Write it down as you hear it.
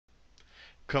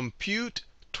compute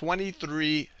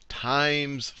 23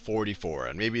 times 44.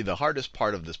 And maybe the hardest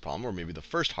part of this problem, or maybe the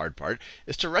first hard part,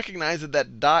 is to recognize that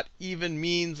that dot even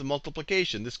means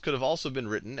multiplication. This could have also been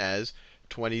written as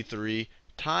 23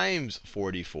 times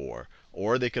 44.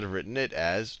 Or they could have written it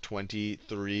as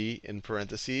 23 in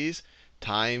parentheses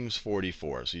times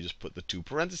 44. So you just put the two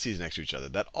parentheses next to each other.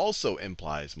 That also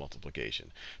implies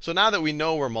multiplication. So now that we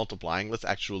know we're multiplying, let's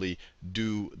actually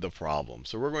do the problem.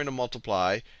 So we're going to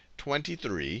multiply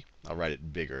 23. I'll write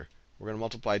it bigger. We're going to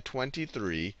multiply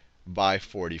 23 by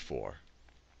 44.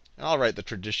 And I'll write the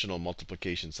traditional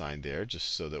multiplication sign there,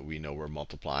 just so that we know we're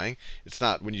multiplying. It's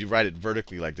not, when you write it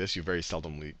vertically like this, you very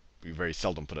seldom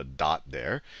put a dot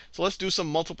there. So let's do some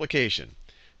multiplication.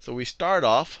 So let's start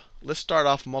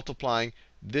off multiplying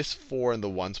this 4 in the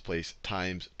ones place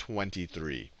times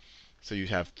 23. So you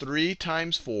have 3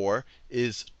 times 4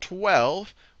 is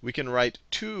 12. We can write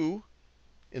 2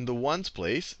 in the ones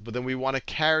place, but then we want to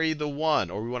carry the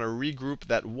 1, or we want to regroup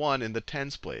that 1 in the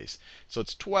tens place. So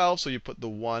it's 12, so you put the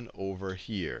 1 over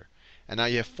here. And now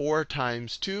you have 4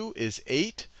 times 2 is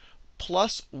 8,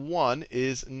 plus 1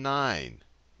 is 9.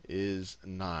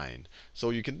 So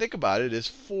you can think about it as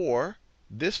 4,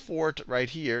 this 4 right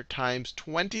here, times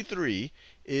 23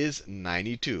 is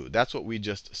 92. That's what we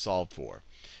just solved for.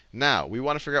 Now, we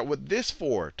want to figure out what this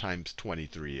 4 times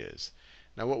 23 is.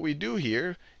 Now, what we do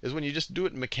here is when you just do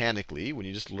it mechanically, when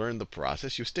you just learn the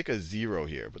process, you stick a 0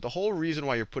 here. But the whole reason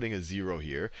why you're putting a 0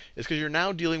 here is because you're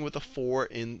now dealing with a 4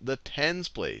 in the tens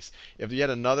place. If you had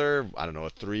another, I don't know, a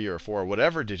 3 or a 4 or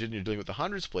whatever digit, and you're dealing with the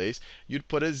hundreds place, you'd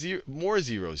put more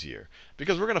zeros here.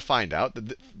 Because we're going to find out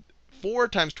that 4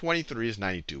 times 23 is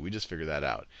 92. We just figured that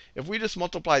out. If we just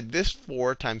multiplied this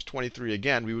 4 times 23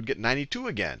 again, we would get 92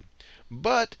 again.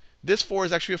 But this 4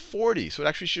 is actually a 40, so it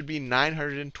actually should be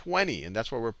 920. And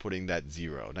that's where we're putting that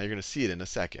 0. Now you're going to see it in a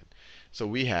second. So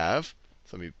we have,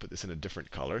 so let me put this in a different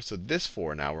color. So this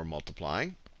 4 now we're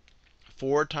multiplying.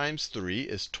 4 times 3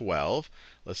 is 12.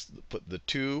 Let's put the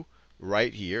 2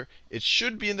 right here. It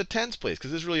should be in the tens place,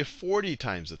 because this is really a 40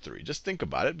 times the 3. Just think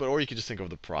about it. Or you can just think of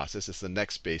the process. It's the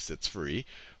next space that's free.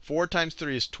 4 times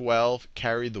 3 is 12.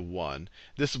 Carry the 1.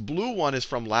 This blue one is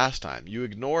from last time. You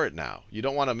ignore it now. You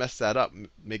don't want to mess that up,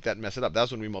 make that mess it up. That's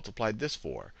when we multiplied this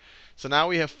 4. So now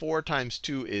we have 4 times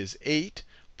 2 is 8,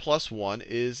 plus 1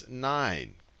 is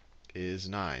 9.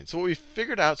 So what we've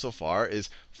figured out so far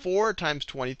is 4 times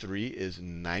 23 is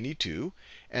 92.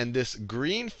 And this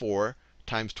green 4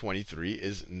 times 23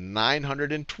 is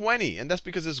 920. And that's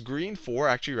because this green 4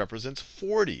 actually represents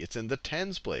 40. It's in the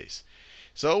tens place.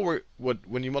 So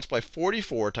when you multiply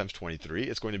 44 times 23,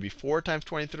 it's going to be 4 times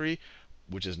 23,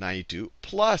 which is 92,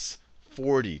 plus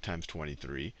 40 times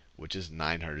 23, which is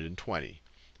 920.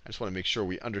 I just want to make sure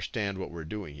we understand what we're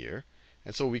doing here.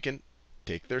 And so we can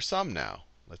take their sum now.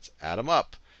 Let's add them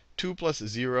up. 2 plus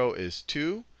 0 is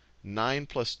 2. 9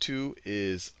 plus 2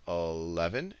 is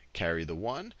 11. Carry the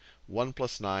 1. 1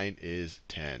 plus 9 is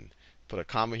 10. Put a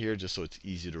comma here just so it's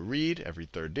easy to read every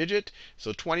third digit.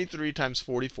 So 23 times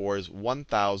 44 is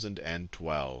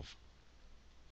 1012.